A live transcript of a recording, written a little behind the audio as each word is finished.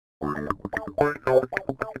Hey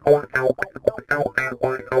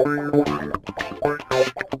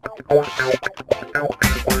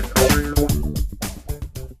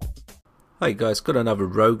guys, got another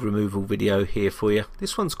rogue removal video here for you.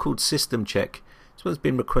 This one's called System Check. This one's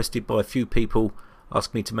been requested by a few people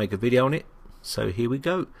asking me to make a video on it. So here we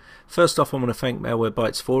go. First off, I want to thank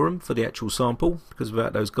Malwarebytes forum for the actual sample, because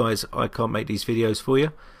without those guys I can't make these videos for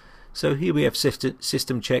you. So here we have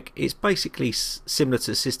System Check. It's basically similar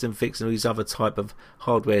to System Fix and these other type of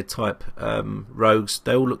hardware type rogues.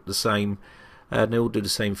 They all look the same and they all do the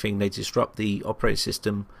same thing. They disrupt the operating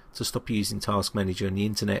system to stop you using Task Manager and the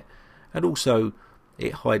internet. And also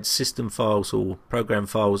it hides system files or program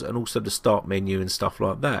files and also the start menu and stuff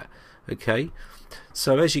like that. Okay,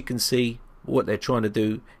 so as you can see, what they're trying to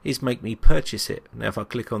do is make me purchase it. Now if I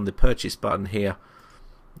click on the purchase button here,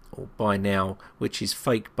 or buy now, which is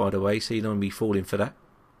fake by the way, so you don't want to be falling for that,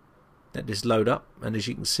 let this load up, and as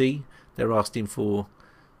you can see they're asking for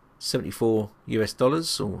 $74 US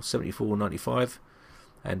or $74.95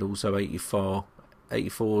 and also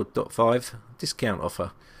 84.5 discount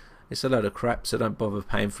offer. It's a load of crap, so don't bother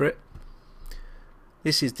paying for it.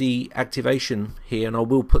 This is the activation here, and I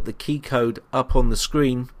will put the key code up on the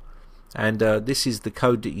screen, and this is the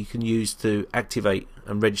code that you can use to activate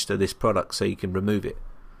and register this product so you can remove it.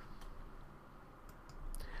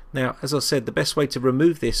 Now as I said, the best way to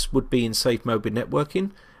remove this would be in safe mode with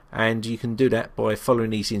networking, and you can do that by following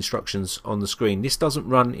these instructions on the screen. This doesn't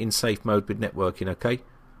run in safe mode with networking, okay?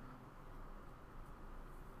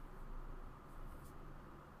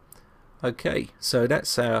 Okay, so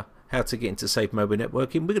that's how to get into safe mode with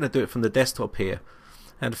networking. We're going to do it from the desktop here,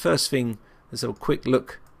 and the first thing, let's have a quick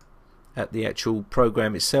look at the actual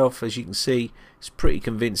program itself. As you can see, it's pretty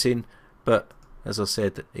convincing, but as I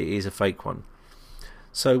said, it is a fake one.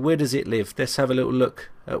 So where does it live? Let's have a little look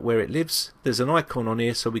at where it lives. There's an icon on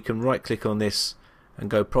here, so we can right click on this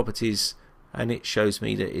and go properties, and it shows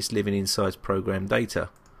me that it's living inside program data.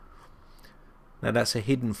 Now that's a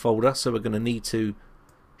hidden folder, so we're going to need to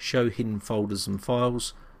show hidden folders and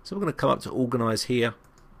files. So we're going to come up to organize here,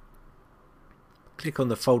 click on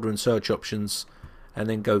the folder and search options, and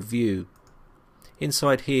then go view.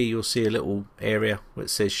 Inside here you'll see a little area where it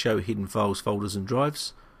says show hidden files, folders and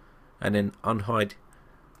drives, and then unhide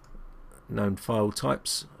known file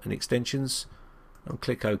types and extensions, and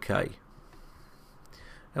click OK.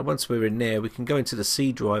 Now once we're in there, we can go into the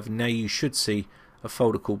C drive, and now you should see a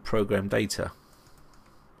folder called program data,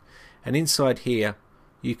 and inside here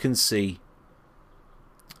you can see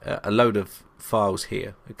a load of files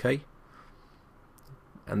here, okay,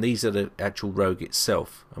 and these are the actual rogue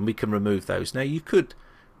itself, and we can remove those. Now you could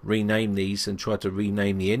rename these and try to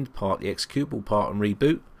rename the end part, the executable part, and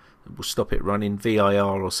reboot. It will stop it running,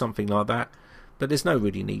 VIR or something like that, but there's no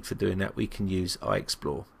really need for doing that. We can use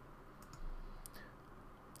iExplore.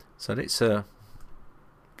 So let's go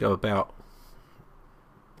about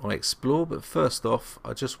iExplore, but first off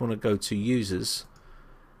I just want to go to users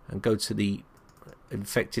and go to the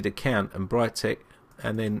infected account and Britec,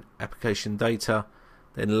 and then application data,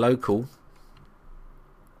 then local.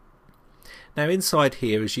 Now inside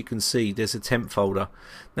here, as you can see, there's a temp folder.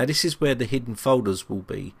 Now this is where the hidden folders will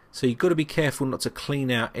be, so you've got to be careful not to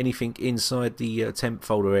clean out anything inside the temp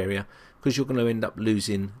folder area, because you're going to end up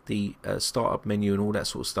losing the startup menu and all that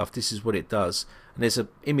sort of stuff. This is what it does, and there's an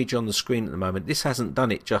image on the screen at the moment. This hasn't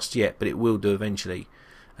done it just yet, but it will do eventually,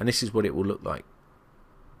 and this is what it will look like.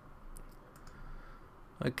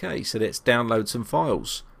 Okay, so let's download some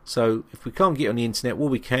files. So if we can't get on the internet,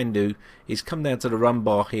 what we can do is come down to the run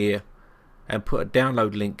bar here and put a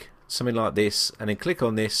download link, something like this, and then click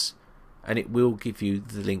on this, and it will give you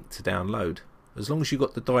the link to download. As long as you've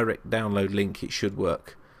got the direct download link, it should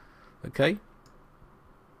work. Okay,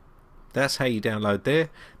 that's how you download there.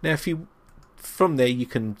 Now from there you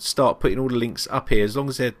can start putting all the links up here. As long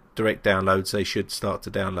as they're direct downloads, they should start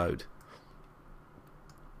to download.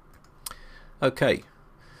 Okay,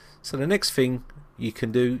 so the next thing you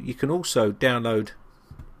can do, you can also download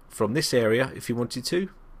from this area if you wanted to,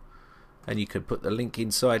 and you can put the link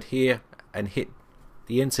inside here and hit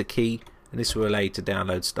the enter key, and this will allow you to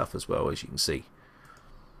download stuff as well, as you can see.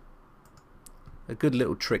 A good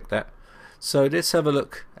little trick that. So let's have a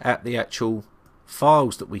look at the actual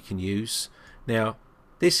files that we can use. Now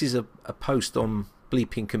this is a post on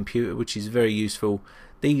Bleeping Computer, which is very useful.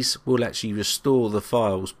 These will actually restore the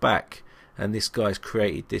files back, and this guy's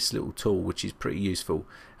created this little tool which is pretty useful.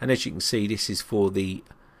 And as you can see, this is for the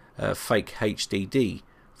fake HDD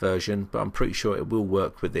version, but I'm pretty sure it will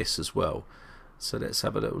work with this as well. So let's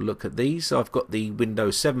have a little look at these. I've got the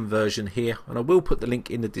Windows 7 version here, and I will put the link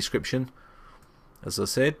in the description, as I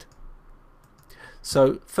said.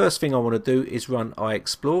 So first thing I want to do is run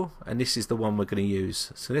iExplore, and this is the one we're going to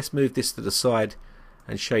use. So let's move this to the side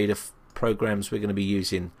and show you the programs we're going to be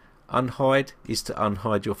using. Unhide is to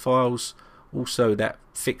unhide your files. Also that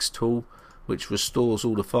fix tool which restores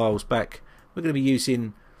all the files back. We're going to be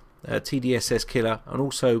using Tdss Killer, and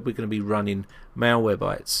also we're going to be running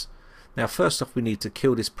Malwarebytes. Now first off we need to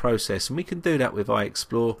kill this process, and we can do that with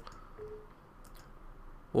iExplore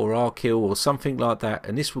or rkill or something like that,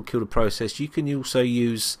 and this will kill the process. You can also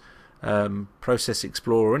use Process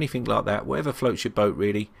Explorer or anything like that, whatever floats your boat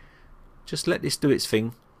really. Just let this do its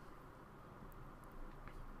thing.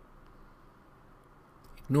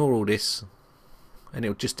 Ignore all this and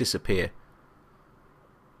it'll just disappear,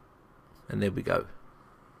 and there we go.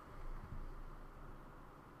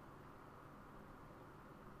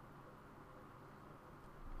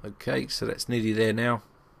 Okay, so that's nearly there now.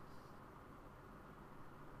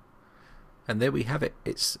 And there we have it.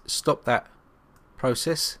 It's stopped that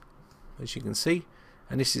process, as you can see,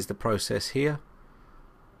 and this is the process here.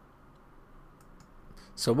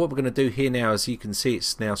 So what we're going to do here now, as you can see,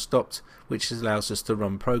 it's now stopped, which allows us to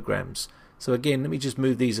run programs. So again, let me just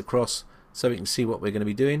move these across so we can see what we're going to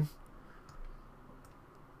be doing.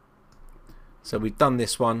 So we've done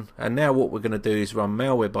this one, and now what we're going to do is run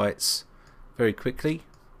Malwarebytes very quickly.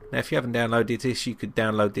 Now if you haven't downloaded this, you could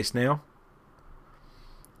download this now.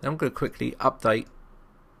 I'm going to quickly update,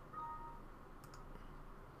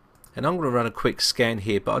 and I'm going to run a quick scan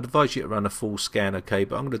here, but I'd advise you to run a full scan, okay,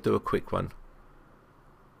 but I'm going to do a quick one.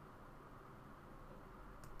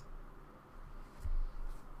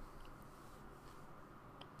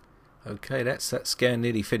 Okay, that's that scan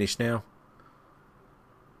nearly finished now,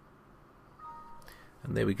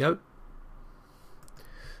 and there we go.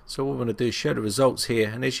 So what we're going to do is show the results here,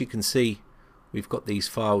 and as you can see we've got these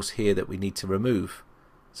files here that we need to remove.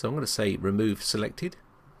 So I'm going to say remove selected.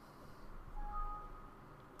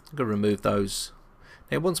 I'm going to remove those.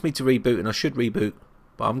 Now it wants me to reboot, and I should reboot,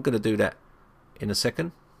 but I'm going to do that in a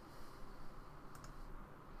second.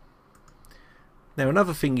 Now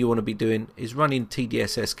another thing you want to be doing is running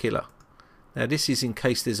Tdss Killer. Now this is in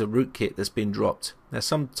case there's a rootkit that's been dropped. Now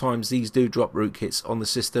sometimes these do drop rootkits on the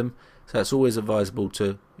system, so it's always advisable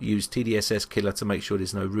to use Tdss Killer to make sure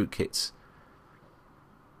there's no rootkits.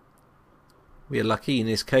 We are lucky in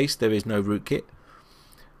this case there is no rootkit.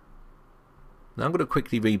 Now I'm going to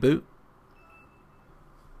quickly reboot.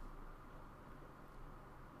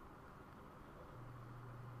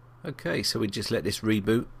 Okay, so we just let this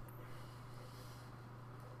reboot.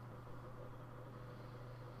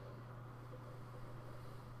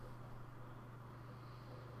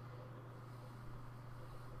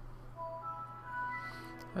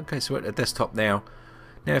 Okay, so we're at the desktop now.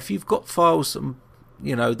 Now if you've got files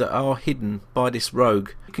that are hidden by this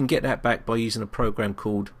rogue, you can get that back by using a program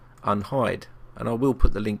called Unhide, and I will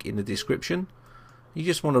put the link in the description. You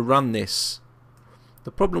just want to run this.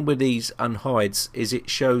 The problem with these unhides is it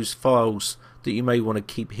shows files that you may want to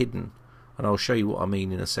keep hidden, and I'll show you what I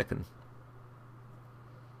mean in a second.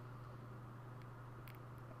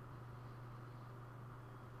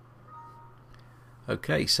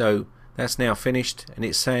 Okay, so that's now finished, and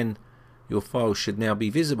it's saying your files should now be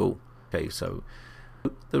visible. Okay, so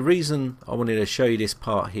the reason I wanted to show you this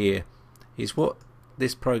part here is what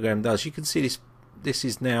this program does. You can see this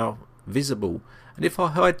is now visible, and if I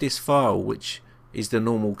hide this file, which is the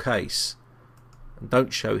normal case, and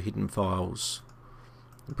don't show hidden files,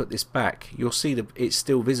 and put this back, you'll see that it's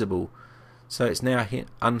still visible. So it's now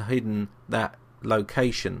unhidden that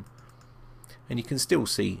location, and you can still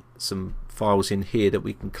see some files in here that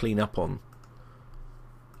we can clean up on,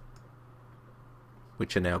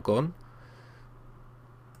 which are now gone.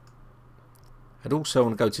 And also I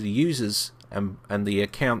want to go to the users and the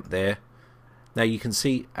account there. Now you can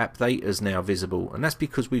see app data is now visible, and that's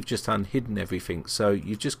because we've just unhidden everything. So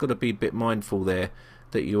you've just got to be a bit mindful there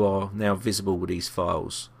that you are now visible with these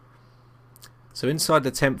files. So inside the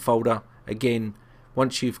temp folder, again,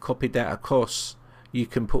 once you've copied that across, you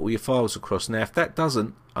can put all your files across. Now if that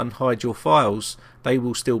doesn't unhide your files, they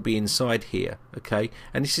will still be inside here, okay?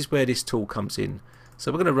 And this is where this tool comes in.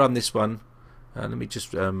 So we're going to run this one. Let me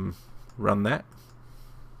just run that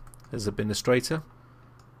as administrator.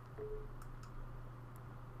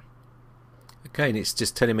 Okay, and it's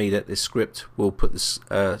just telling me that this script will put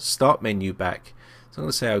the start menu back. So I'm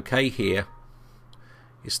going to say OK here.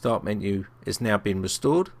 Your start menu is now been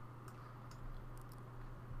restored,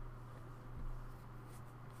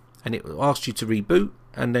 and it will ask you to reboot,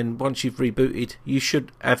 and then once you've rebooted you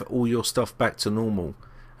should have all your stuff back to normal.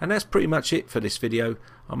 And that's pretty much it for this video.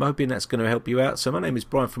 I'm hoping that's going to help you out. So my name is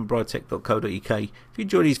Brian from Britec.co.uk. If you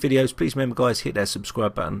enjoy these videos, please remember guys, hit that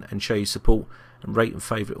subscribe button and show your support, and rate and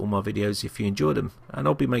favourite all my videos if you enjoy them, and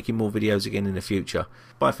I'll be making more videos again in the future.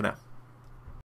 Bye for now.